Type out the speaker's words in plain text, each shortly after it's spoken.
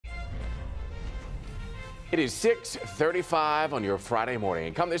It is 6:35 on your Friday morning.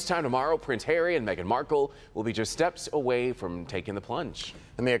 And come this time tomorrow, Prince Harry and Meghan Markle will be just steps away from taking the plunge.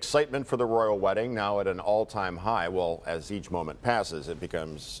 And the excitement for the royal wedding now at an all-time high. Well, as each moment passes, it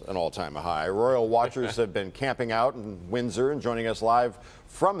becomes an all-time high. Royal watchers have been camping out in Windsor, and joining us live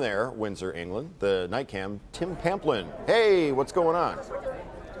from there, Windsor, England, the night cam, Tim Pamplin. Hey, what's going on?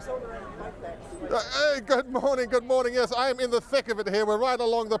 Hey, good morning, good morning. Yes, I am in the thick of it here. We're right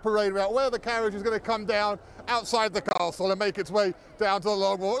along the parade route where the carriage is going to come down outside the castle and make its way down to the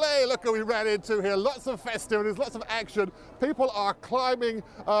long walk. Hey, look who we ran into here. Lots of festivities, lots of action. People are climbing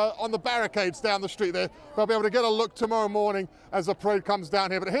on the barricades down the street there. They'll be able to get a look tomorrow morning as the parade comes down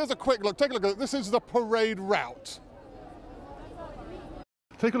here. But here's a quick look. Take a look at it. This is the parade route.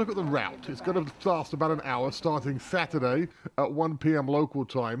 Take a look at the route. It's going to last about an hour, starting Saturday at 1 p.m. local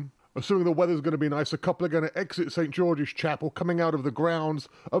time. Assuming the weather's going to be nice, a couple are going to exit St. George's Chapel, coming out of the grounds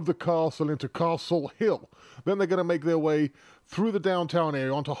of the castle into Castle Hill. Then they're going to make their way through the downtown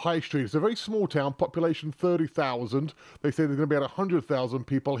area onto High Street. It's a very small town, population 30,000. They say there's going to be about 100,000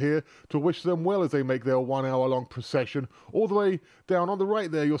 people here to wish them well as they make their 1 hour long procession. All the way down on the right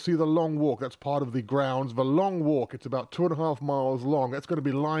there, you'll see the Long Walk. That's part of the grounds. The Long Walk, it's about 2.5 miles long. That's going to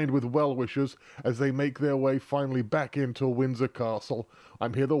be lined with well-wishers as they make their way finally back into Windsor Castle.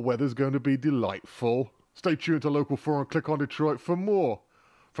 I'm here, the weather's going to be delightful. Stay tuned to Local 4 and click on Detroit for more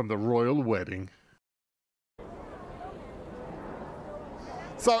from the royal wedding.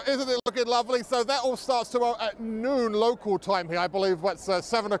 So isn't it looking lovely? So that all starts tomorrow at noon local time here. I believe what's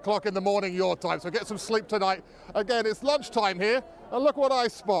 7 o'clock in the morning your time. So get some sleep tonight. Again, it's lunchtime here. And look what I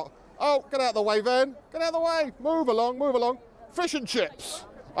spot. Oh, get out of the way, Van. Get out of the way. Move along, move along. Fish and chips.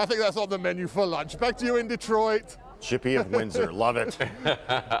 I think that's on the menu for lunch. Back to you in Detroit. Chippy of Windsor. Love it.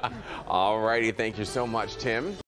 All righty. Thank you so much, Tim.